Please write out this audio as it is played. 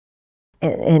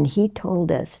And he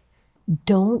told us,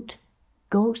 don't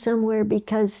go somewhere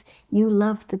because you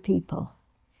love the people.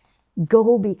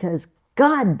 Go because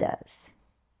God does.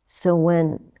 So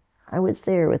when I was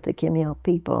there with the Kimyel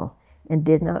people and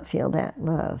did not feel that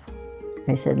love,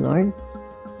 I said, Lord,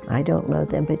 I don't love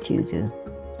them, but you do.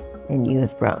 And you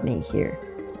have brought me here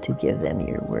to give them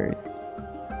your word.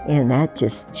 And that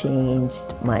just changed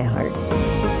my heart.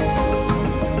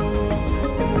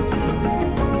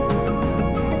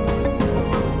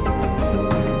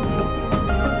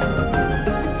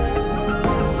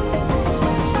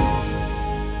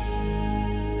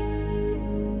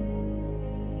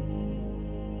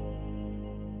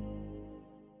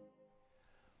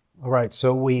 All right,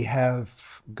 so we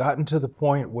have gotten to the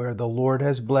point where the Lord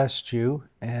has blessed you,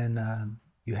 and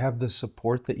you have the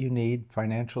support that you need,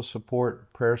 financial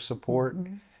support, prayer support.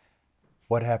 Mm-hmm.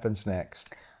 What happens next?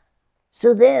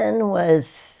 So then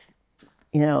was,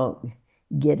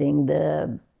 getting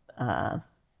the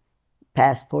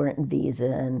passport and visa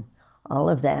and all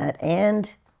of that, and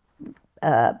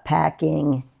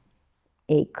packing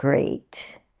a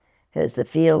crate, because the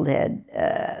field had,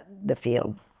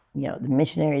 the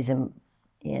missionaries in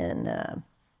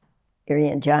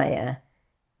Irian Jaya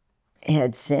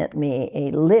had sent me a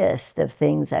list of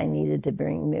things I needed to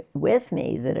bring with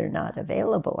me that are not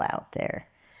available out there.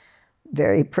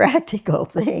 Very practical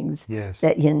things. Yes.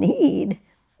 That you need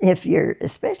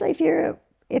especially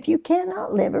if you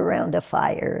cannot live around a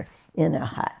fire in a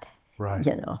hut. Right.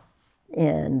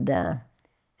 And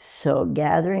so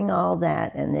gathering all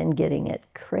that and then getting it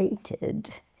crated.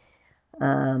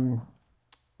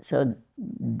 So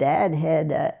Dad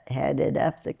headed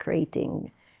up the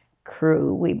crating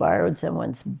crew. We borrowed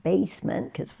someone's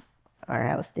basement because our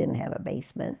house didn't have a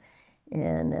basement.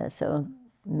 And so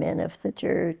men of the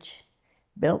church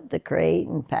built the crate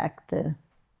and packed the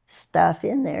stuff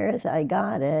in there as I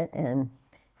got it. And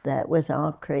that was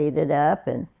all crated up.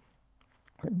 And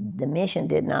the mission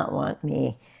did not want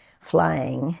me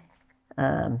flying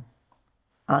on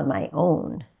my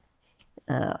own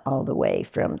all the way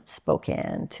from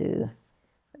Spokane to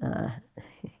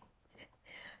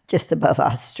just above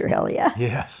Australia.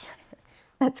 Yes.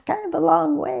 That's kind of a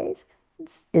long ways,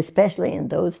 especially in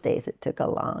those days. It took a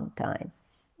long time.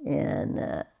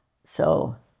 And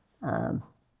so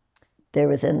there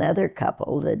was another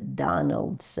couple, the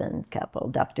Donaldson couple,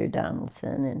 Dr.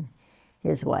 Donaldson and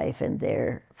his wife and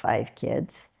their 5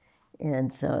 kids.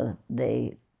 And so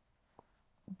they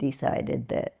decided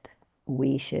that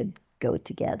we should go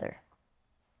together.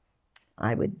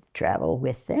 I would travel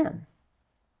with them.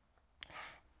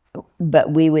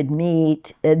 But we would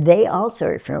meet, they also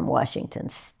are from Washington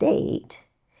State,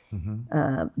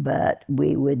 mm-hmm. But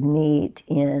we would meet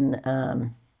in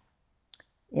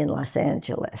Los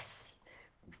Angeles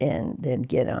and then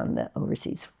get on the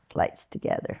overseas flights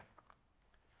together.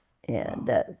 And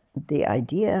the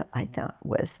idea, I thought,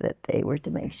 was that they were to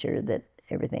make sure that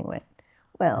everything went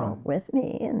well with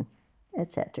me and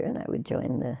et cetera, and I would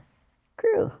join the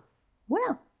crew.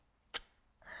 Well,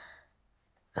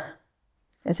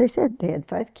 as I said, they had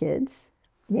 5 kids,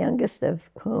 the youngest of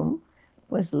whom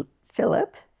was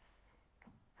Philip,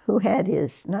 who had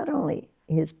not only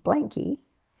his blankie,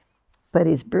 but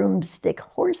his broomstick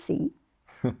horsey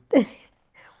that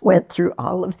went through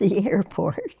all of the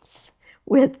airports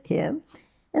with him.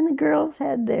 And the girls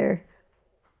had their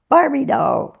Barbie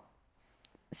doll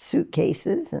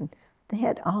suitcases, and they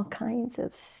had all kinds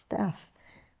of stuff.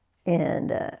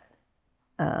 And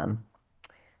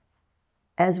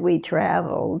as we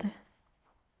traveled,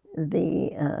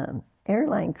 the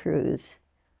airline crews,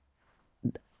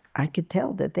 I could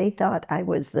tell that they thought I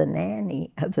was the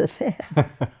nanny of the family.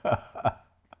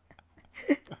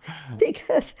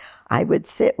 Because I would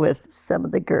sit with some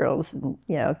of the girls and,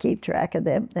 keep track of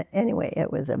them. Anyway,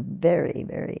 it was a very,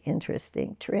 very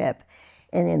interesting trip.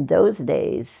 And in those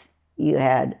days, you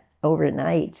had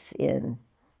overnights in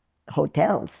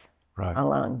hotels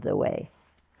along the way.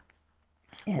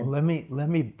 And well, let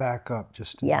me back up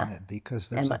just a minute, because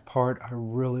there's a part I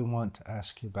really want to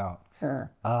ask you about.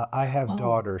 I have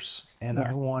daughters, and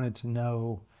I wanted to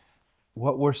know,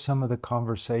 what were some of the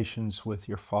conversations with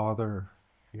your father,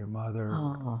 your mother?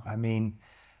 I mean,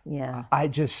 I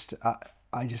just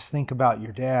think about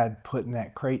your dad putting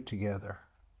that crate together.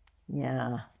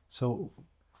 Yeah. So,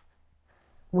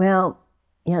 well,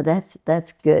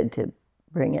 that's good to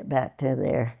bring it back to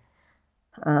there.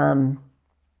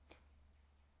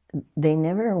 They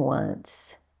never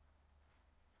once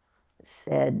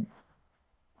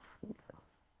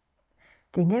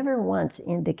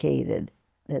indicated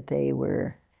that they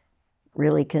were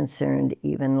really concerned,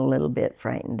 even a little bit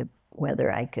frightened,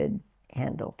 whether I could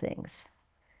handle things.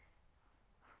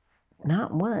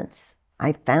 not once.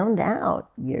 I found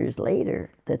out years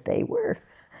later that they were.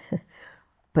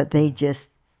 But they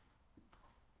just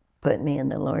put me in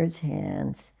the Lord's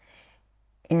hands.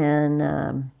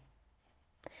 And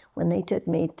when they took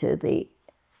me to the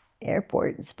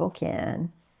airport in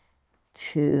Spokane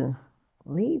to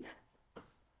leave,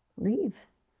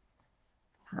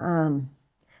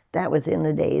 that was in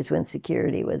the days when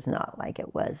security was not like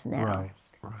it was now. Right,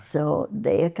 right. So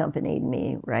they accompanied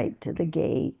me right to the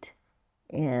gate,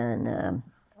 and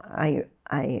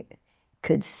I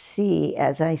could see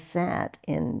as I sat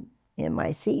in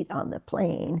my seat on the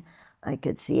plane, I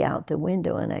could see out the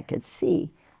window, and I could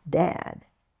see Dad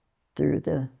through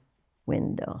the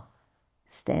window,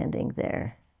 standing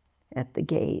there at the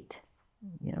gate,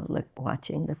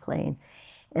 watching the plane.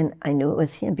 And I knew it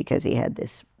was him because he had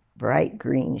this bright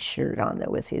green shirt on that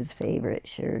was his favorite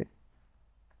shirt.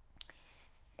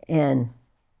 And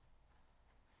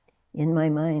in my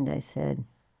mind, I said,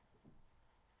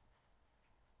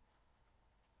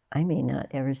 I may not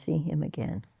ever see him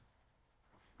again.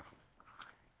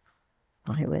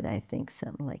 Why would I think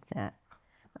something like that?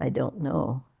 I don't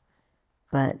know.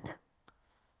 But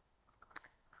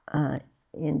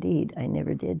indeed, I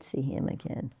never did see him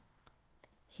again.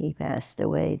 He passed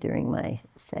away during my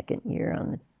second year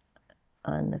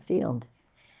on the field.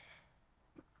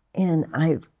 And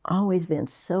I've always been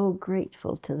so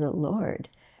grateful to the Lord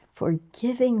for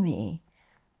giving me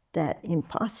that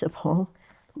impossible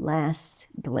last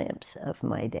glimpse of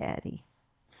my daddy.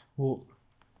 Well,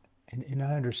 and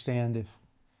I understand if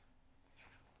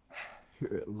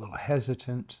you're a little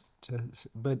hesitant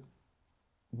but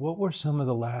what were some of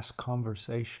the last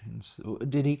conversations?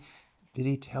 Did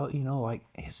he tell, like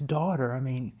his daughter? I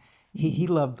mean, he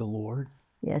loved the Lord.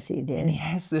 Yes, he did. And he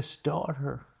has this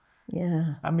daughter.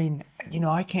 Yeah. I mean,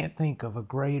 I can't think of a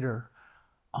greater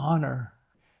honor.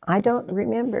 I don't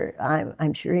remember.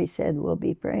 I'm sure he said, we'll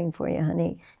be praying for you,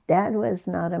 honey. Dad was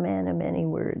not a man of many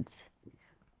words.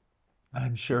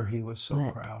 I'm sure he was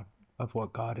so proud of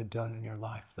what God had done in your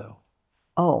life, though.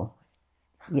 Oh,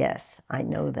 yes, I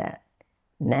know that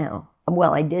now.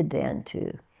 Well, I did then,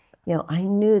 too. I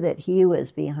knew that he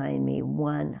was behind me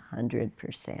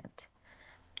 100%.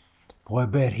 Boy, I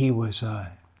bet he was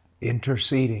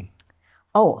interceding.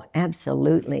 Oh,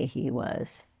 absolutely he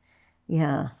was.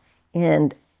 Yeah.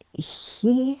 And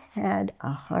he had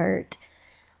a heart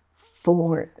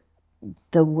for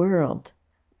the world.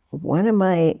 One of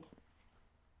my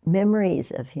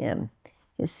memories of him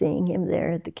is seeing him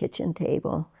there at the kitchen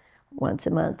table once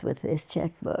a month with his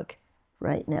checkbook,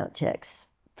 writing out checks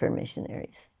for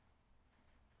missionaries.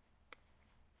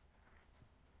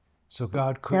 So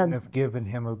God couldn't have given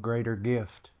him a greater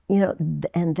gift.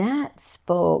 And that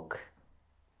spoke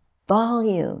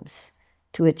volumes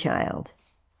to a child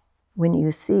when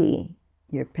you see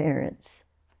your parents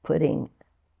putting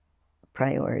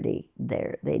priority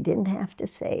there. They didn't have to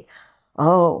say,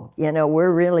 oh,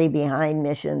 we're really behind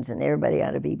missions and everybody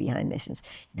ought to be behind missions.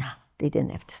 No, they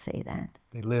didn't have to say that.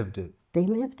 They lived it. They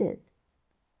lived it.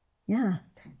 Yeah.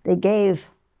 They gave,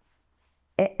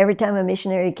 every time a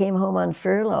missionary came home on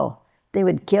furlough, they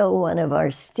would kill one of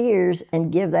our steers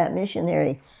and give that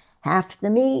missionary half the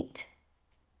meat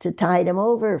to tide them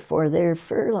over for their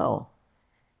furlough.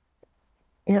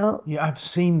 Yeah, I've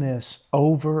seen this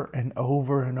over and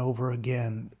over and over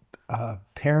again.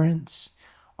 Parents,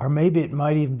 or maybe it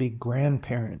might even be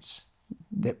grandparents,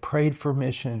 that prayed for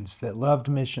missions, that loved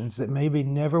missions, that maybe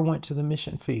never went to the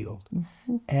mission field.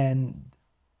 Mm-hmm. And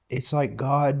it's like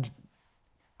God,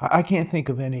 I can't think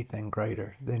of anything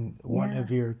greater than one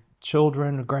of your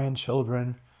children or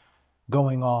grandchildren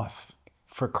going off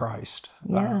for Christ.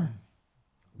 Yeah.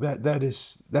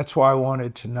 That's why I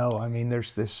wanted to know. I mean,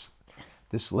 there's this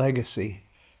legacy.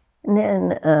 And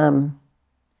then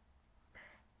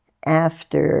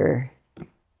after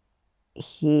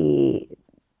he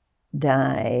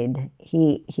died,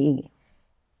 he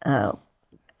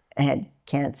had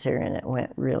cancer, and it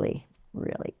went really,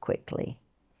 really quickly.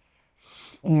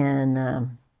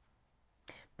 And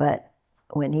but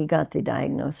when he got the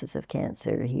diagnosis of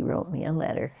cancer, he wrote me a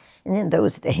letter. And in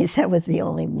those days, that was the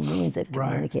only means of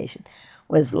communication,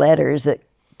 was letters that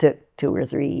took 2 or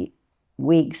 3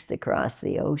 weeks to cross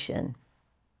the ocean.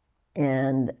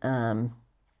 And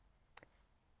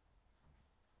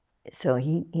so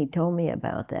he told me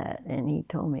about that, and he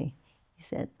told me, he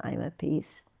said, I'm at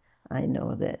peace. I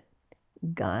know that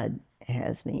God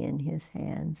has me in his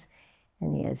hands,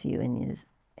 and he has you in his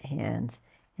hands.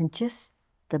 And just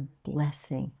the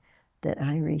blessing that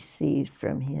I received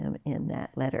from him in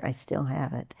that letter, I still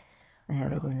have it. I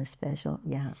have it in a special,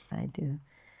 yeah, I do.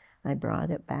 I brought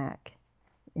it back,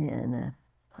 and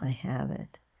I have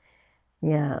it.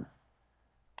 Yeah.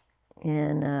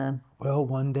 And well,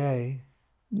 one day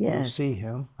you'll yes. see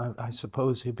him. I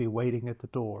suppose he'll be waiting at the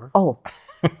door. Oh,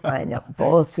 I know.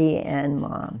 Both he and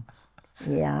Mom.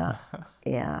 Yeah.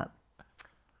 Yeah.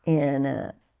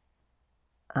 And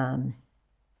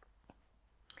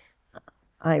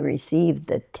I received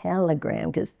the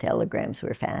telegram, because telegrams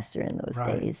were faster in those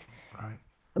days. Right.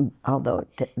 Although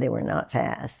they were not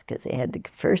fast, because they had to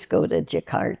first go to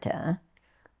Jakarta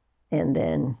and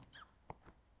then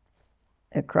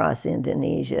across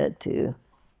Indonesia to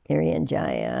Irian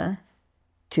Jaya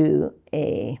to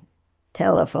a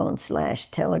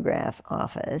telephone/telegraph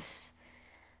office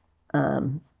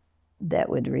that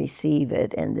would receive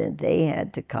it, and then they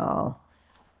had to call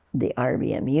the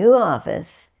RBMU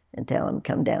office and tell them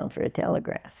come down for a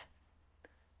telegraph.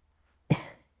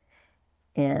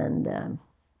 And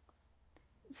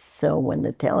so when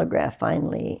the telegraph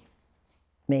finally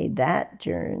made that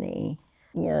journey,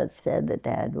 it said that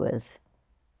Dad was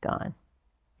gone.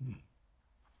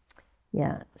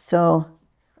 Yeah. So,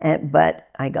 but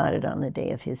I got it on the day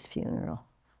of his funeral.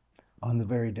 On the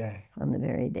very day. On the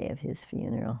very day of his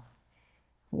funeral.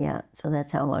 Yeah. So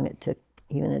that's how long it took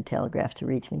even a telegraph to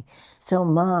reach me. So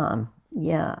Mom,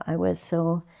 yeah, I was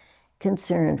so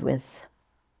concerned with,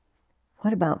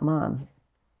 what about Mom?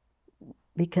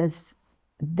 Because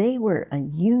they were a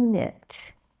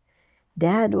unit.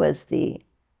 Dad was the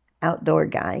outdoor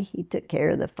guy. He took care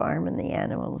of the farm and the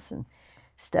animals and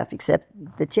stuff,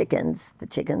 except the chickens. The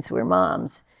chickens were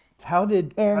Mom's. How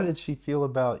did she feel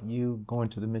about you going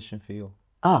to the mission field?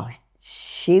 Oh,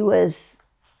 she was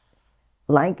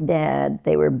like Dad.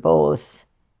 They were both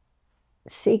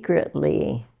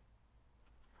secretly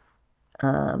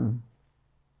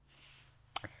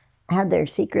had their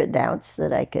secret doubts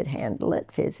that I could handle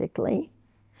it physically,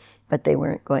 but they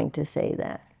weren't going to say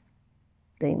that.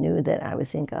 They knew that I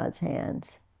was in God's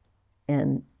hands,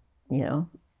 and they're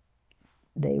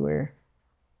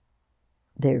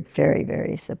very,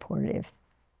 very supportive.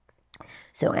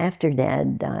 So after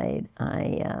Dad died,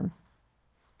 I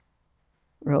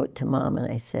wrote to Mom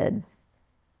and I said,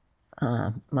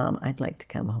 Mom, I'd like to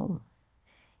come home,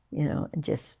 and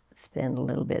just spend a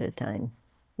little bit of time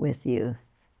with you,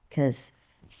 because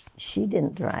she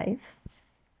didn't drive.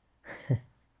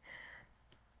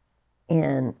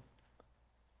 And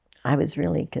I was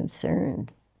really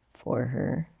concerned for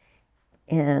her.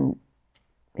 And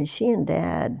she and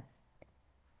Dad,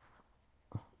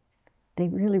 they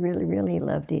really, really, really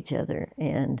loved each other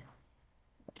and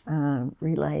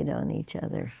relied on each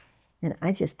other. And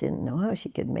I just didn't know how she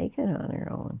could make it on her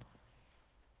own.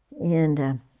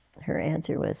 And her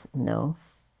answer was, no,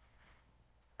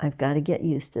 I've got to get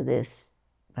used to this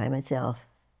by myself,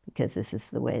 because this is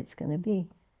the way it's going to be.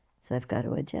 So I've got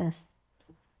to adjust.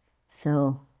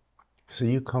 So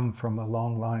you come from a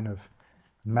long line of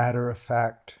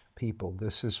matter-of-fact people.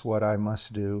 This is what I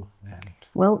must do. And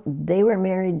well, they were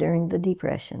married during the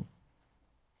Depression.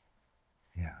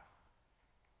 Yeah.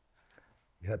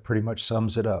 That pretty much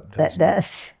sums it up, doesn't it? That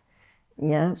does.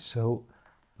 Yeah. So,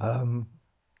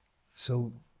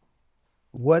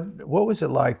 what was it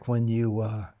like when you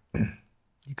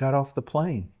you got off the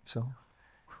plane? So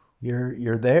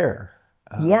you're there.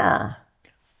 Yeah.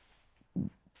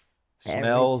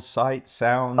 Smells, sights,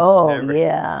 sounds. Oh,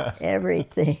 yeah,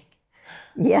 everything.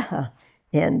 Yeah.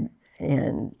 And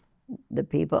the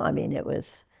people, I mean, it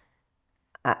was,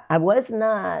 I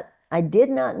did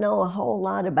not know a whole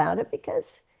lot about it,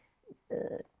 because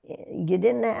you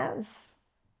didn't have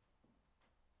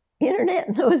internet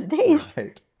in those days.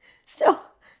 Right. So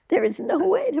there was no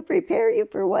way to prepare you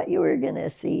for what you were going to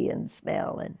see and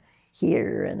smell and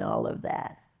hear and all of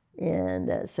that.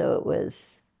 And so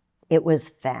it was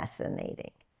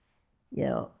fascinating.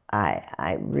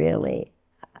 I really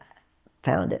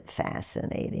found it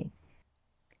fascinating.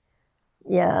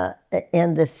 Yeah,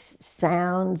 and the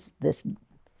sounds, this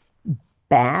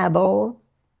babble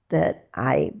that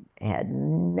I had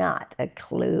not a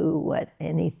clue what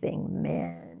anything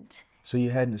meant. So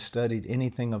you hadn't studied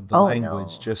anything of the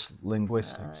language, no. Just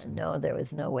linguistics? No, there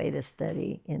was no way to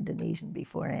study Indonesian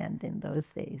beforehand in those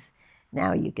days.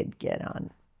 Now you could get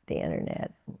on the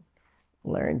internet and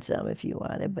learn some if you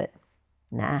wanted, but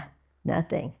nah,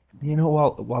 nothing.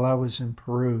 While I was in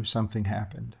Peru, something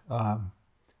happened.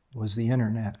 Was the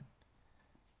internet.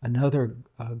 Another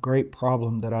great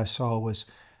problem that I saw was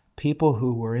people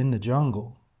who were in the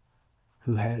jungle,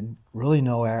 who had really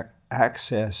no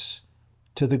access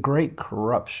to the great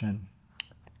corruption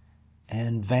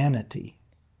and vanity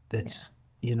that's,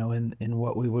 in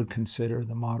what we would consider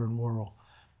the modern world.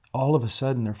 All of a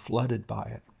sudden, they're flooded by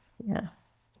it. Yeah.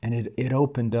 And it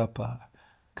opened up a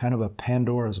kind of a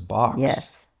Pandora's box.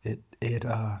 Yes. it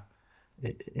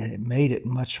made it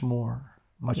much more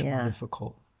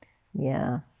difficult.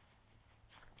 Yeah.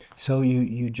 So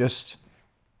you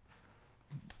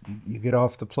get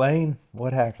off the plane.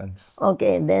 What happens?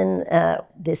 Okay, then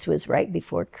this was right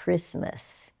before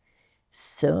Christmas,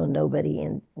 so nobody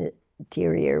in the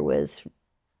interior was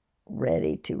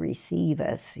ready to receive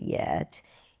us yet.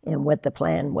 And what the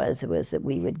plan was that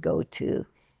we would go to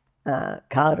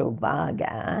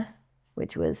Carubaga,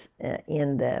 which was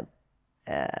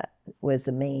was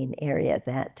the main area at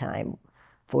that time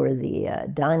for the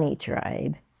Dani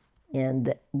tribe,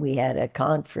 and we had a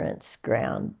conference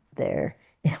ground there.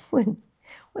 And when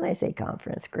I say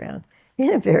conference ground,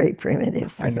 in a very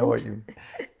primitive sense, I know what you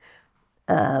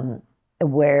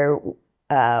where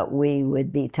we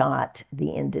would be taught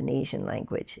the Indonesian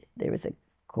language. There was a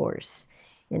course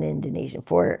in Indonesian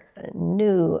for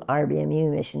new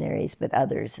RBMU missionaries, but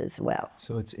others as well.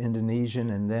 So it's Indonesian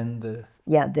and then the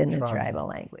the tribal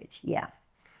language. Yeah.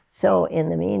 So in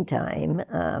the meantime,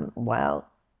 while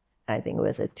I think it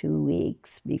was 2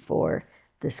 weeks before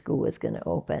the school was going to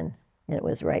open, and it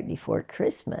was right before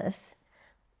Christmas,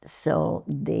 so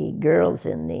the girls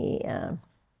in the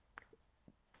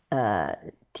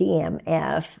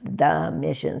TMF, the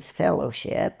Missions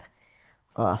Fellowship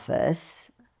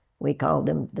office, we called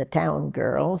them the town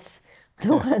girls,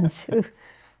 the ones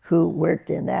who worked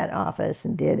in that office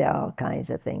and did all kinds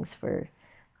of things for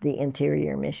the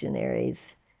interior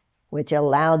missionaries, which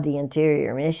allowed the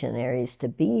interior missionaries to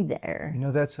be there. You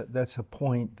know, that's a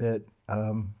point that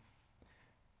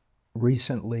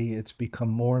recently it's become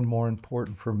more and more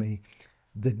important for me.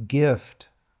 The gift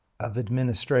of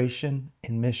administration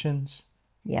in missions.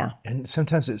 Yeah. And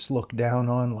sometimes it's looked down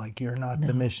on, like you're not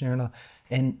the missionary.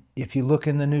 And if you look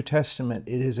in the New Testament,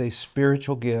 it is a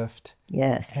spiritual gift.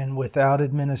 Yes. And without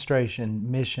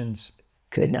administration, missions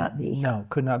could not be. No,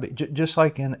 could not be. Just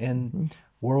like in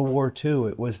World War II,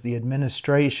 it was the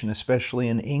administration, especially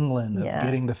in England, of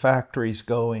getting the factories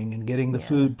going and getting the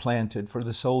food planted for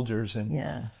the soldiers.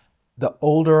 And the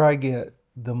older I get,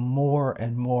 the more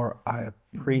and more I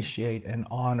appreciate and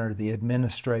honor the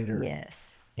administrator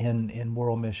in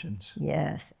world missions.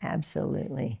 Yes,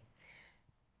 absolutely.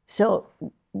 So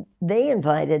they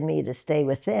invited me to stay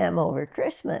with them over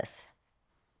Christmas.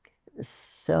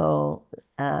 So,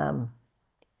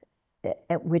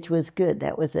 which was good.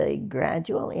 That was a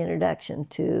gradual introduction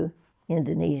to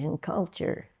Indonesian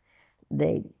culture.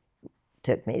 They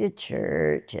took me to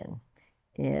church,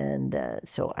 and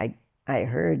so I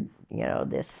heard,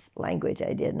 this language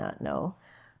I did not know,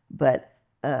 but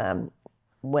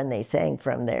when they sang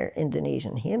from their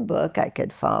Indonesian hymn book, I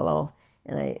could follow,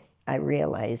 and I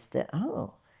realized that,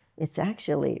 it's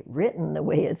actually written the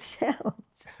way it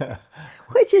sounds,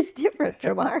 which is different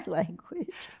from our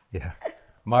language. Yeah.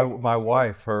 My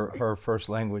wife, her first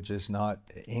language is not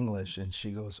English, and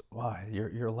she goes, "Why,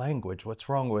 your language, what's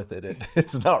wrong with it?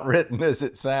 It's not written as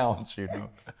it sounds,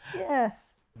 Yeah.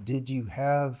 Did you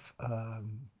have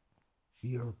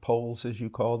your poles, as you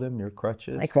call them, your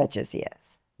crutches? My crutches,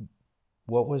 yes.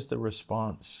 What was the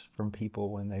response from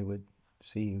people when they would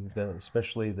see you,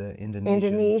 especially the Indonesians?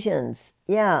 Indonesians,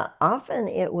 yeah. Often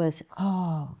it was,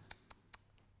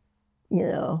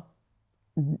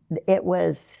 it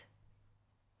was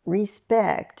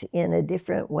respect in a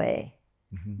different way.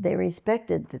 Mm-hmm. They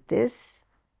respected that this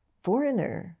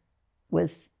foreigner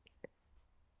was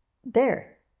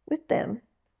there with them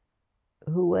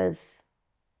who was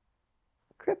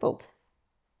crippled,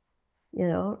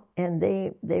 and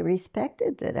they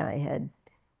respected that I had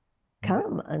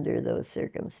come under those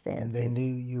circumstances. And they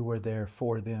knew you were there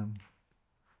for them.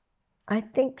 I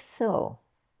think so.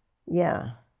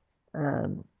 Yeah.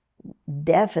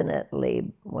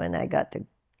 Definitely when I got to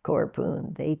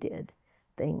Korpoon, they did.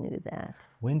 They knew that.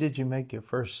 When did you make your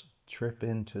first trip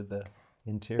into the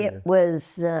interior? It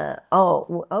was,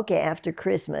 after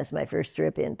Christmas, my first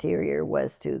trip interior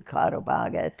was to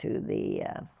Carubaga, to the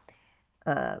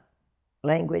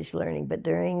language learning. But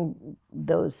during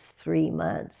those 3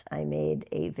 months, I made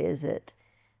a visit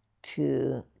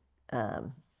to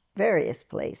various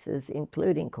places,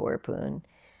 including Korpoon.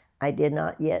 I did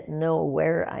not yet know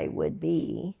where I would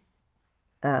be,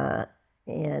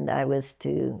 and I was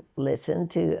to listen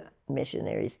to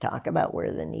missionaries talk about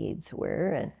where the needs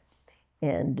were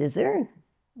and discern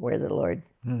where the Lord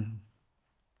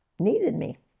needed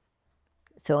me.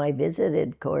 So I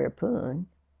visited Korpoon,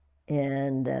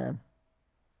 and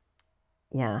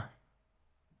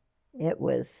it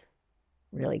was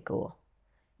really cool.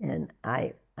 And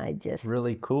I just...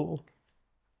 Really cool?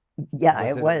 Yeah,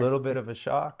 it was. A little bit of a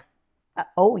shock?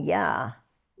 Oh, yeah.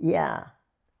 Yeah.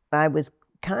 I was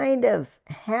kind of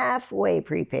halfway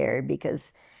prepared,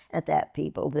 because at that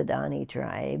people, the Dani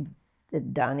tribe, the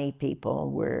Dani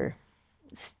people were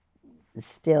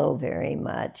still very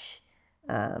much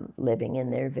living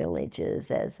in their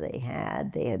villages as they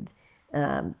had. They had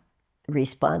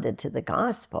responded to the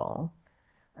gospel,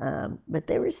 but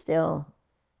they were still,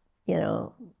 you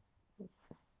know,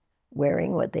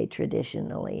 wearing what they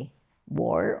traditionally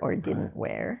wore or didn't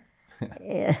wear.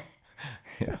 Yeah.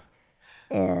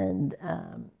 And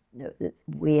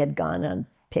we had gone on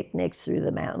picnics through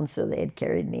the mountains, so they had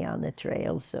carried me on the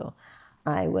trails. So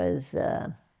I was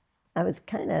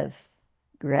kind of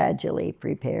gradually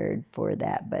prepared for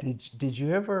that. But did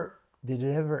it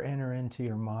ever enter into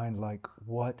your mind, like,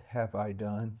 what have I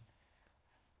done?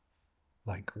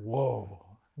 Like, whoa,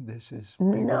 this is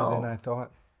bigger than I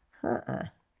thought?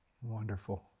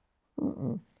 Wonderful.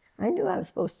 I knew I was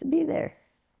supposed to be there.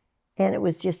 And it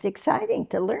was just exciting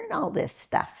to learn all this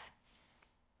stuff.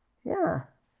 Yeah.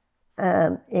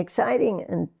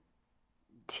 Exciting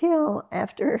until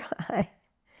after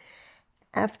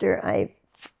I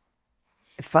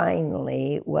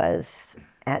finally was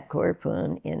at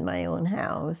Korpun in my own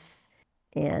house,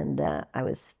 and I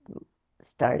was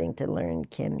starting to learn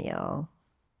Kimyo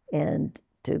and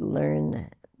to learn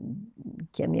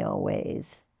Kimyo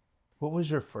ways. What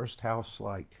was your first house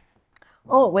like?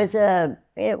 Oh,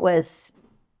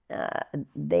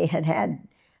 they had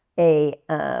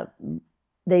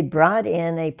they brought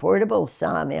in a portable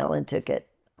sawmill and took it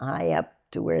high up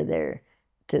to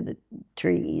to the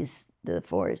trees, the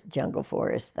forest, jungle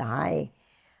forest, the high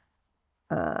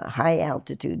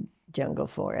altitude jungle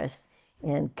forest,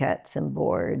 and cut some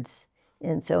boards.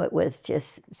 And so it was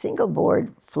just single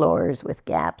board floors with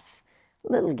gaps,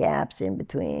 little gaps in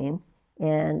between.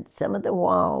 And some of the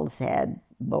walls had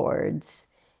boards,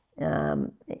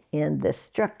 and the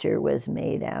structure was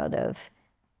made out of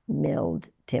milled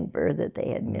timber that they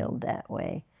had milled that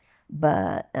way.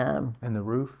 But and the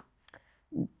roof?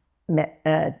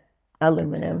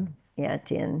 Aluminum, yeah,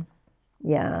 tin,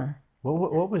 yeah.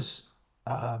 What was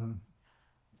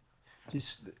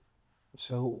just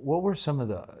so? What were some of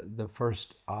the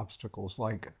first obstacles?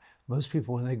 Like, most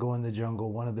people, when they go in the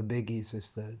jungle, one of the biggies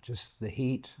is just the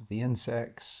heat, the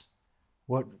insects.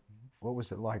 What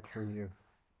was it like for you?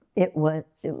 Well,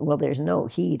 there's no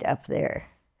heat up there,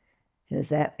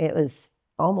 because it was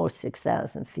almost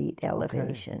 6,000 feet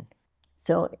elevation. Okay.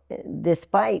 So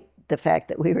despite the fact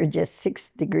that we were just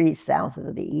 6 degrees south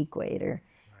of the equator,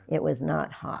 right, it was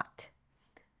not hot.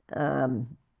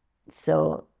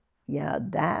 So yeah,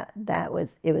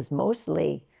 it was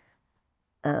mostly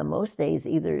most days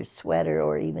either sweater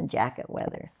or even jacket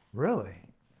weather. Really?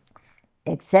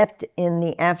 Except in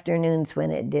the afternoons when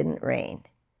it didn't rain,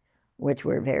 which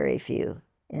were very few.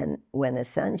 And when the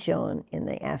sun shone in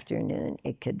the afternoon,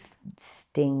 it could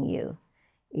sting you,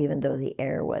 even though the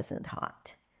air wasn't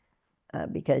hot,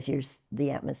 because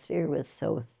the atmosphere was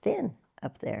so thin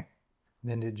up there.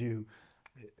 Then did you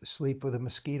sleep with a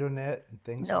mosquito net and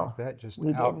things like that? Just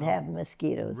we didn't have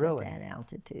mosquitoes at that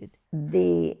altitude.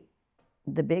 The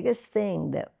biggest thing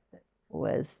that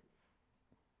was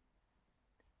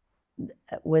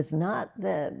not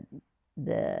the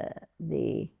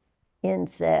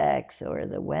insects or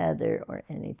the weather or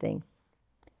anything.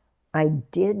 I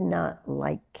did not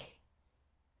like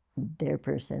their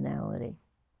personality.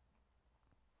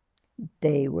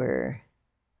 They were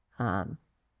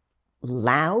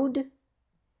loud,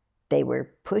 they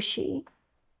were pushy,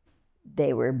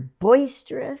 they were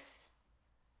boisterous,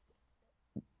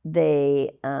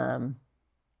 they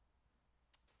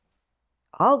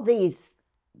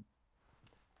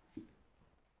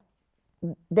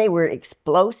they were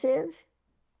explosive.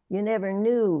 You never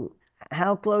knew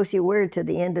how close you were to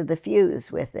the end of the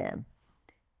fuse with them.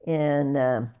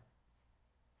 And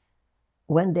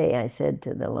one day I said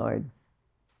to the Lord,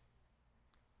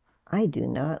 I do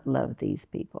not love these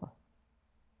people,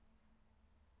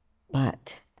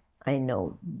 but I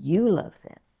know you love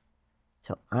them.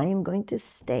 So I am going to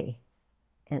stay,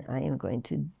 and I am going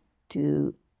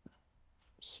to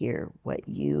hear what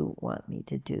you want me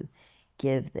to do.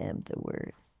 Give them the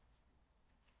word.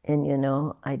 And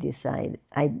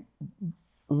I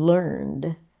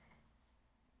learned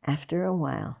after a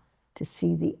while to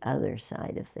see the other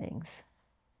side of things.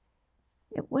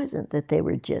 It wasn't that they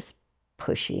were just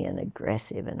pushy and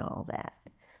aggressive and all that.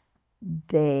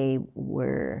 They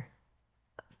were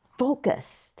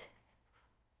focused,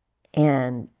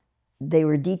 and they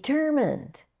were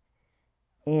determined,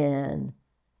 and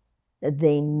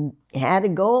they had a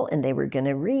goal and they were going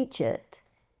to reach it,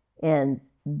 and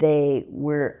they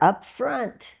were up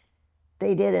front.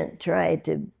 They didn't try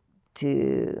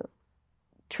to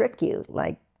trick you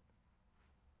like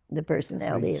the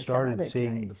personality of some other tribes. So you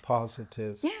started seeing the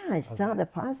positives. Yeah, I saw the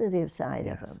positive side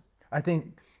of them. I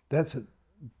think that's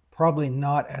probably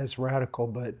not as radical,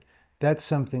 but that's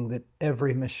something that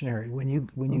every missionary, when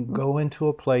you go into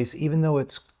a place, even though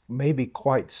it's maybe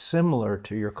quite similar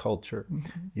to your culture,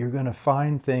 you're going to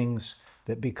find things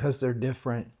that because they're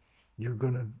different, you're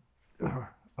going to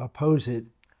oppose it,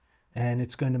 and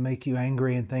it's going to make you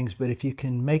angry and things. But if you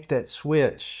can make that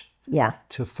switch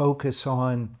to focus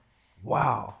on,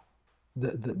 wow,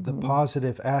 the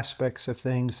positive aspects of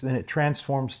things, then it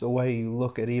transforms the way you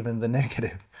look at even the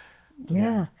negative.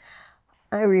 Yeah.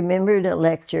 I remembered a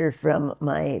lecture from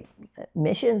my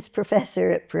missions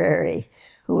professor at Prairie,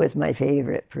 who was my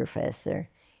favorite professor.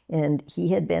 And he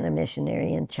had been a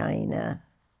missionary in China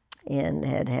and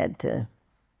had to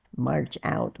march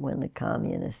out when the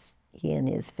communists, he and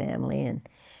his family, and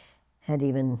had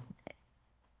even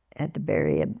had to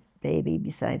bury a baby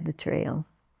beside the trail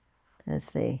as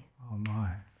they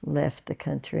left the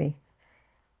country.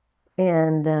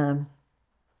 And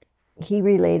he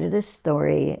related a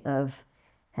story of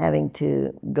having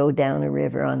to go down a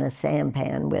river on a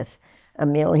sampan with 1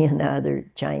 million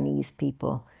other Chinese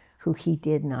people who he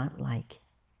did not like.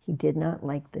 He did not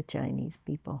like the Chinese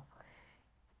people.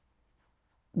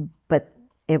 But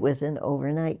it was an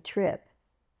overnight trip.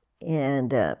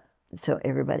 And so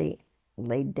everybody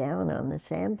laid down on the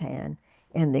sampan,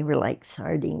 and they were like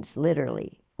sardines,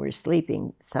 literally. Were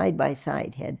sleeping side by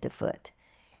side, head to foot.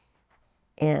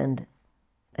 And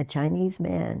a Chinese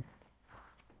man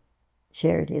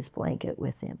shared his blanket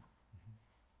with him.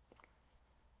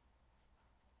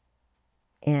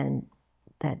 And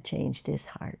that changed his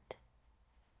heart.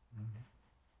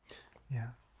 Yeah.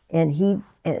 And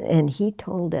he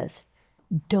told us,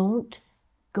 don't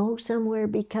go somewhere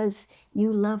because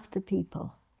you love the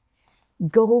people.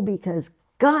 Go because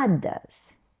God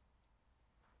does.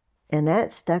 And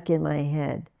that stuck in my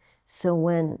head. So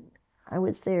when I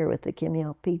was there with the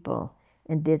Kimyal people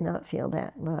and did not feel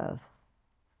that love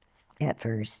at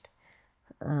first,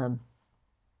 I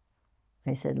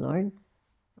said, Lord,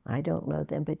 I don't love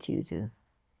them, but you do.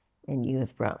 And you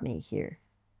have brought me here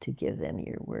to give them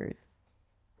your word.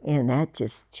 And that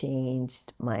just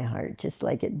changed my heart, just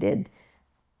like it did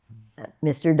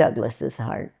Mr. Douglas's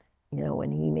heart, you know,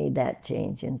 when he made that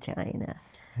change in China.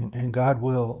 And God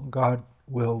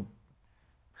will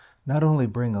not only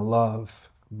bring a love,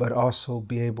 but also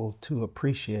be able to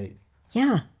appreciate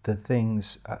the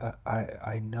things.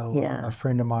 I know a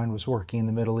friend of mine was working in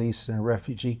the Middle East in a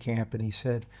refugee camp, and he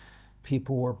said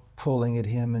people were pulling at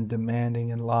him and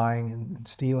demanding and lying and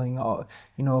stealing, all,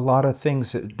 you know, a lot of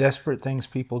things, desperate things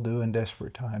people do in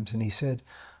desperate times. And he said,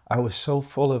 I was so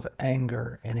full of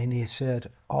anger. And then he said,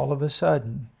 all of a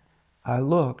sudden, I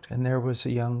looked and there was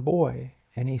a young boy.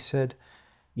 And he said,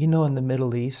 you know, in the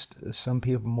Middle East, some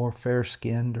people are more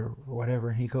fair-skinned or whatever.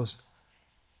 And he goes,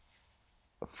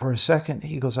 for a second,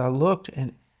 he goes, I looked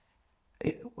and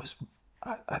it was,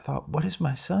 I thought, what is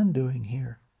my son doing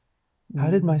here? How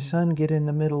did my son get in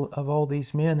the middle of all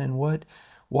these men, and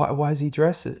why is he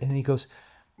dressed? And he goes,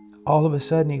 all of a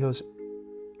sudden, he goes,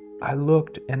 I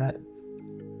looked and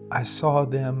I saw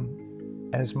them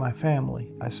as my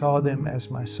family. I saw them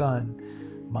as my son,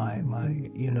 my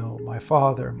my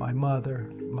father, my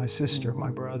mother, my sister,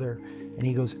 my brother. And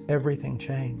he goes, everything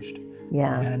changed.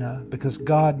 Yeah. And because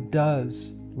God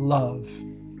does love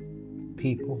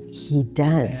people. He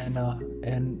does.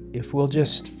 And if we'll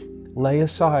just lay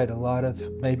aside a lot of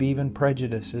maybe even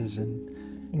prejudices and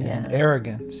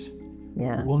arrogance,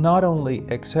 we'll not only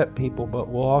accept people, but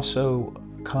we'll also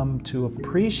come to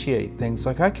appreciate things.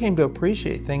 Like I came to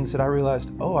appreciate things that I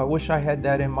realized, oh, I wish I had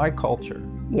that in my culture.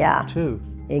 Yeah. Too.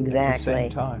 Exactly. At the same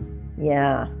time.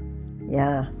 Yeah.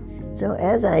 Yeah. So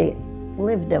as I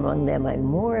lived among them, I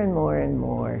more and more and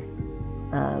more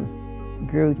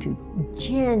grew to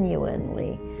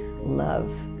genuinely love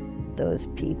those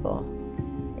people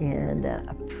and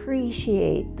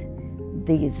appreciate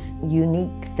these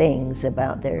unique things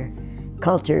about their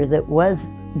culture that was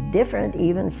different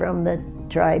even from the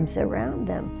tribes around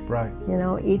them. Right. You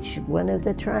know, each one of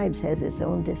the tribes has its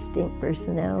own distinct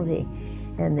personality,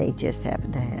 and they just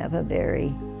happen to have a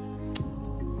very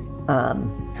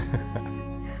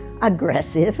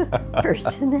aggressive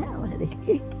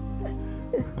personality.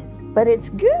 But it's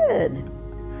good.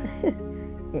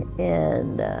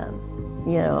 And,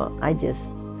 you know, I just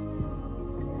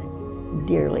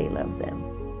dearly love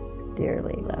them.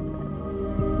 Dearly love them.